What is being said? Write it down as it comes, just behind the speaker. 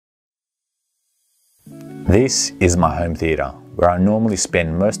This is my home theatre, where I normally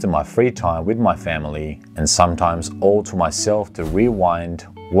spend most of my free time with my family and sometimes all to myself to rewind,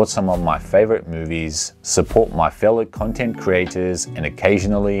 watch some of my favourite movies, support my fellow content creators and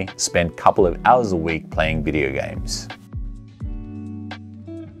occasionally spend a couple of hours a week playing video games.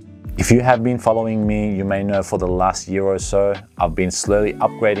 If you have been following me, you may know for the last year or so, I've been slowly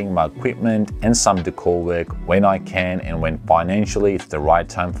upgrading my equipment and some decor work when I can and when financially it's the right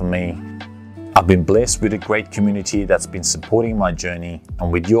time for me. I've been blessed with a great community that's been supporting my journey,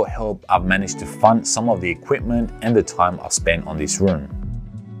 and with your help, I've managed to fund some of the equipment and the time I've spent on this room.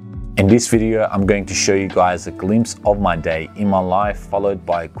 In this video, I'm going to show you guys a glimpse of my day in my life, followed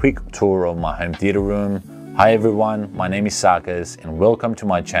by a quick tour of my home theatre room. Hi everyone, my name is Sarkis and welcome to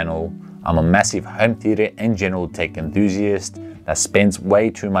my channel. I'm a massive home theatre and general tech enthusiast that spends way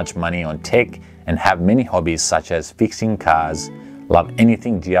too much money on tech and have many hobbies such as fixing cars, love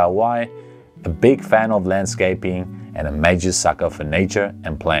anything DIY, a big fan of landscaping, and a major sucker for nature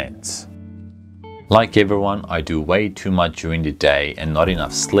and plants. Like everyone, I do way too much during the day and not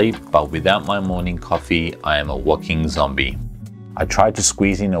enough sleep, but without my morning coffee, I am a walking zombie. I try to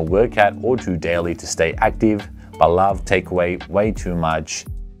squeeze in a workout or two daily to stay active, but love takeaway way too much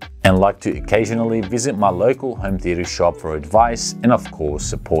and like to occasionally visit my local home theatre shop for advice and of course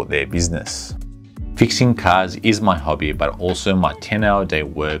support their business. Fixing cars is my hobby, but also my 10-hour day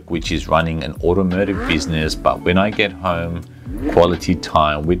work, which is running an automotive business. But when I get home, quality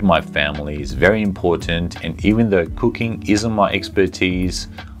time with my family is very important, and even though cooking isn't my expertise,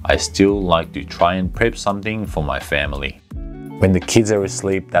 I still like to try and prep something for my family. When the kids are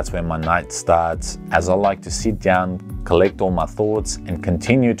asleep, that's when my night starts, as I like to sit down, collect all my thoughts and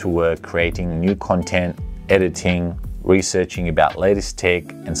continue to work creating new content, editing, researching about latest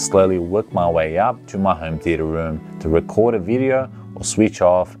tech, and slowly work my way up to my home theatre room to record a video or switch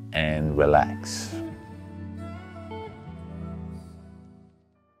off and relax.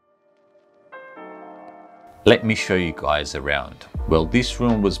 Let me show you guys around. Well, this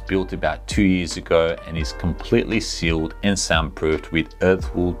room was built about 2 years ago and is completely sealed and soundproofed with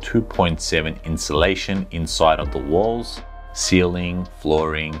Earthwool 2.7 insulation inside of the walls, ceiling,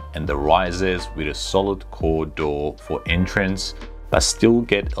 flooring, and the risers with a solid core door for entrance, but still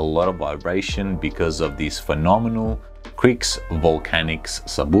get a lot of vibration because of these phenomenal Krix Volcanics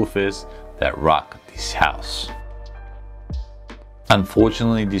subwoofers that rock this house.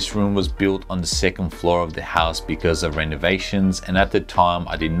 Unfortunately, this room was built on the second floor of the house because of renovations, and at the time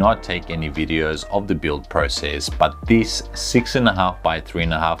I did not take any videos of the build process, but this 6.5 by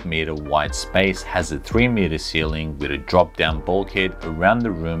 3.5 meter wide space has a 3 meter ceiling with a drop down bulkhead around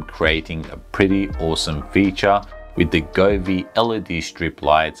the room, creating a pretty awesome feature with the Govee LED strip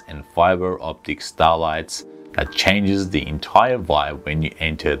lights and fiber optic starlights that changes the entire vibe when you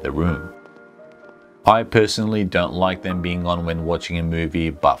enter the room. I personally don't like them being on when watching a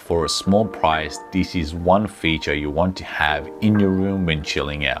movie, but for a small price, this is one feature you want to have in your room when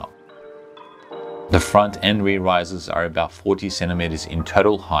chilling out. The front and rear risers are about 40 centimeters in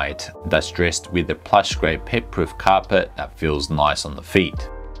total height, that's dressed with a plush grey pet-proof carpet that feels nice on the feet.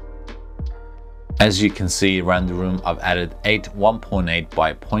 As you can see around the room, I've added 8 1.8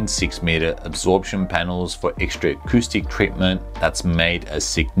 by 0.6 meter absorption panels for extra acoustic treatment that's made a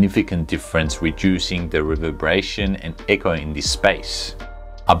significant difference, reducing the reverberation and echo in this space.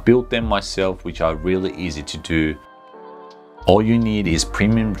 I built them myself, which are really easy to do. All you need is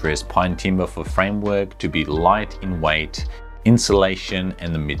premium dressed pine timber for framework to be light in weight, insulation,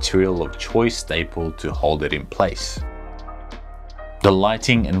 and the material of choice staple to hold it in place. The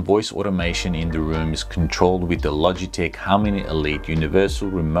lighting and voice automation in the room is controlled with the Logitech Harmony Elite Universal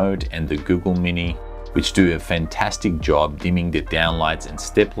Remote and the Google Mini, which do a fantastic job dimming the downlights and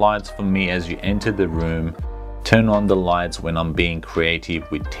step lights for me as you enter the room, turn on the lights when I'm being creative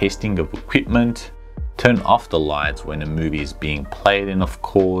with testing of equipment, turn off the lights when a movie is being played, and of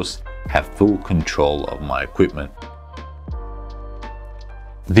course, have full control of my equipment.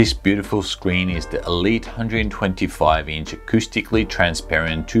 This beautiful screen is the Elite 125-inch acoustically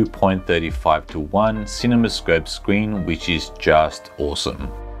transparent 2.35:1 CinemaScope screen, which is just awesome.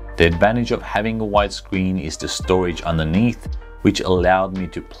 The advantage of having a wide screen is the storage underneath, which allowed me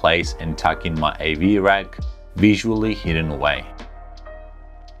to place and tuck in my AV rack, visually hidden away.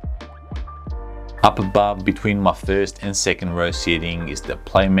 Up above, between my first and second row seating, is the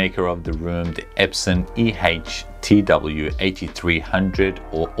playmaker of the room, the Epson EH-TW8300,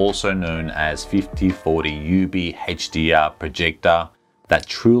 or also known as 5040 UB HDR projector that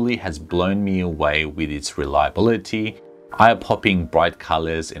truly has blown me away with its reliability, eye-popping bright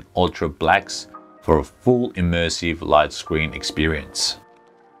colors and ultra blacks for a full immersive large screen experience.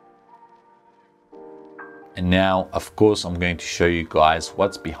 And now, of course, I'm going to show you guys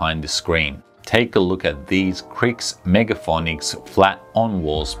what's behind the screen. Take a look at these Krix Megaphonics flat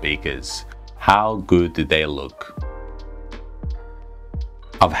on-wall speakers. How good do they look?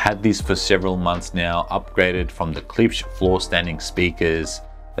 I've had these for several months now, upgraded from the Klipsch floor standing speakers.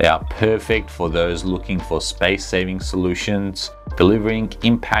 They are perfect for those looking for space-saving solutions, delivering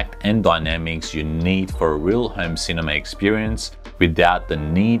impact and dynamics you need for a real home cinema experience without the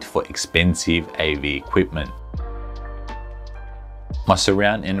need for expensive AV equipment. My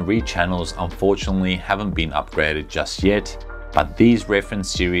surround and rear channels unfortunately haven't been upgraded just yet, but these reference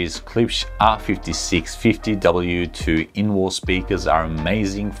series Klipsch R5650W2 in-wall speakers are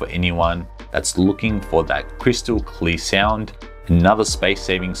amazing for anyone that's looking for that crystal clear sound, another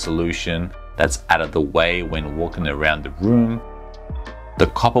space-saving solution that's out of the way when walking around the room. The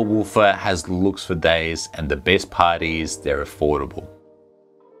copper woofer has looks for days, and the best part is they're affordable.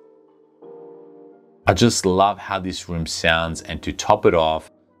 I just love how this room sounds, and to top it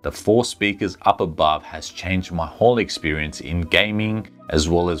off, the 4 speakers up above has changed my whole experience in gaming as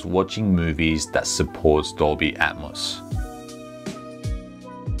well as watching movies that supports Dolby Atmos.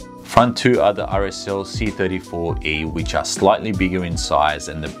 Front 2 are the RSL C34E, which are slightly bigger in size,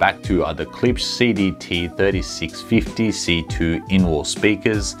 and the back 2 are the Klipsch CDT3650C2 in-wall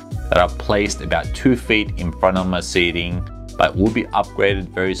speakers that are placed about 2 feet in front of my seating, but will be upgraded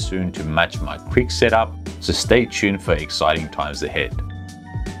very soon to match my krix setup, so stay tuned for exciting times ahead.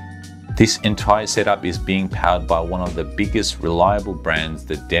 This entire setup is being powered by one of the biggest reliable brands,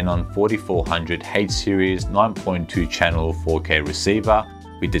 the Denon 4400 H-Series 9.2 channel 4K receiver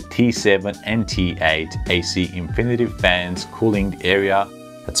with the T7 and T8 AC infinitive fans cooling area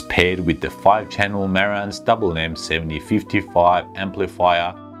that's paired with the 5-channel Marantz MM7055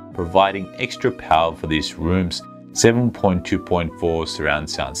 amplifier, providing extra power for this room's 7.2.4 surround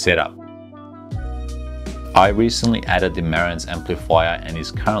sound setup. I recently added the Marantz amplifier and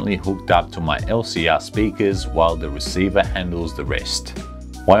is currently hooked up to my LCR speakers while the receiver handles the rest.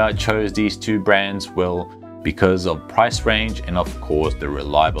 Why I chose these 2 brands? Well, because of price range and of course the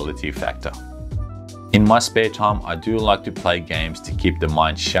reliability factor. In my spare time, I do like to play games to keep the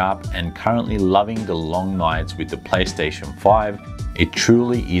mind sharp, and currently loving the long nights with the PlayStation 5. It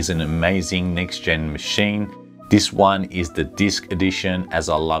truly is an amazing next-gen machine. This one is the disc edition, as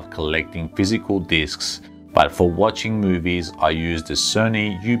I love collecting physical discs. But for watching movies, I use the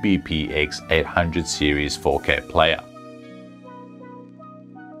Sony UBP-X800 series 4K player.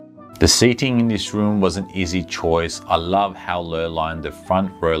 The seating in this room was an easy choice. I love how low-lying the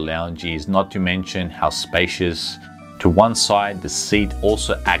front row lounge is, not to mention how spacious. To one side, the seat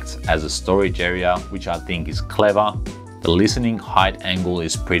also acts as a storage area, which I think is clever. The listening height angle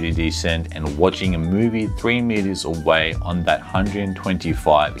is pretty decent, and watching a movie 3 meters away on that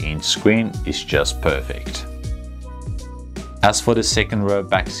 125-inch screen is just perfect. As for the second row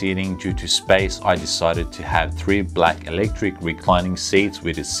back seating, due to space, I decided to have 3 black electric reclining seats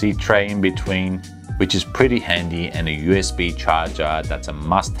with a seat tray in between, which is pretty handy, and a USB charger that's a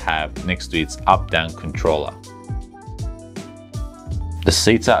must-have next to its up-down controller. The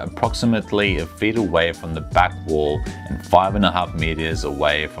seats are approximately a feet away from the back wall and 5.5 meters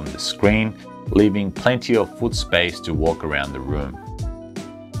away from the screen, leaving plenty of foot space to walk around the room.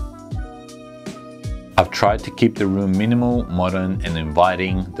 I've tried to keep the room minimal, modern and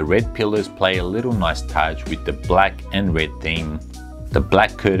inviting. The red pillars play a little nice touch with the black and red theme, the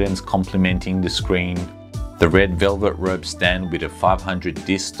black curtains complementing the screen, the red velvet robe stand with a 500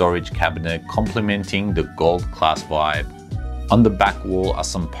 disc storage cabinet complementing the gold class vibe. On the back wall are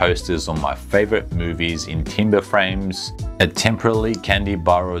some posters on my favorite movies in timber frames, a temporarily candy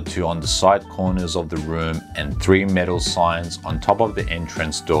bar or 2 on the side corners of the room, and 3 metal signs on top of the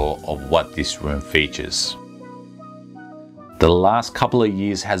entrance door of what this room features. The last couple of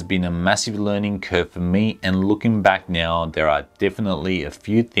years has been a massive learning curve for me, and looking back now, there are definitely a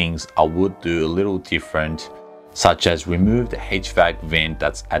few things I would do a little different, such as remove the HVAC vent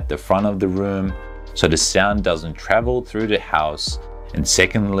that's at the front of the room, so the sound doesn't travel through the house. And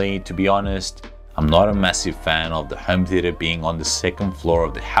secondly, to be honest, I'm not a massive fan of the home theater being on the 2nd floor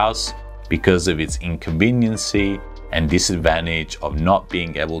of the house because of its inconveniency and disadvantage of not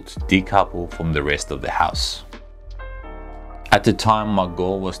being able to decouple from the rest of the house. At the time, my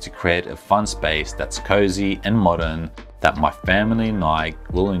goal was to create a fun space that's cozy and modern that my family and I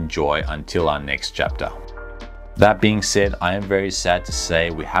will enjoy until our next chapter. That being said, I am very sad to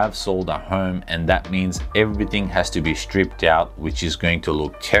say we have sold our home, and that means everything has to be stripped out, which is going to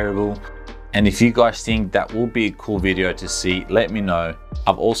look terrible. And if you guys think that will be a cool video to see, let me know.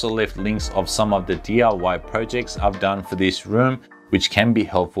 I've also left links of some of the DIY projects I've done for this room, which can be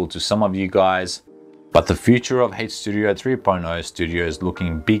helpful to some of you guys. But the future of H Studio 3.0 Studio is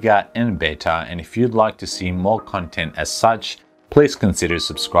looking bigger and better, and if you'd like to see more content as such, please consider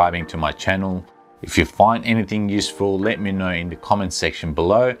subscribing to my channel. If you find anything useful, let me know in the comment section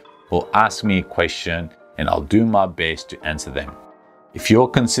below or ask me a question and I'll do my best to answer them. If you're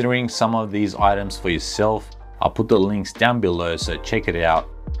considering some of these items for yourself, I'll put the links down below, so check it out.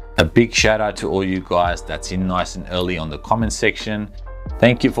 A big shout out to all you guys that's in nice and early on the comment section.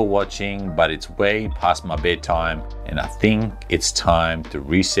 Thank you for watching, but it's way past my bedtime and I think it's time to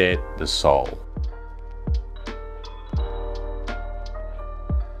reset the soul.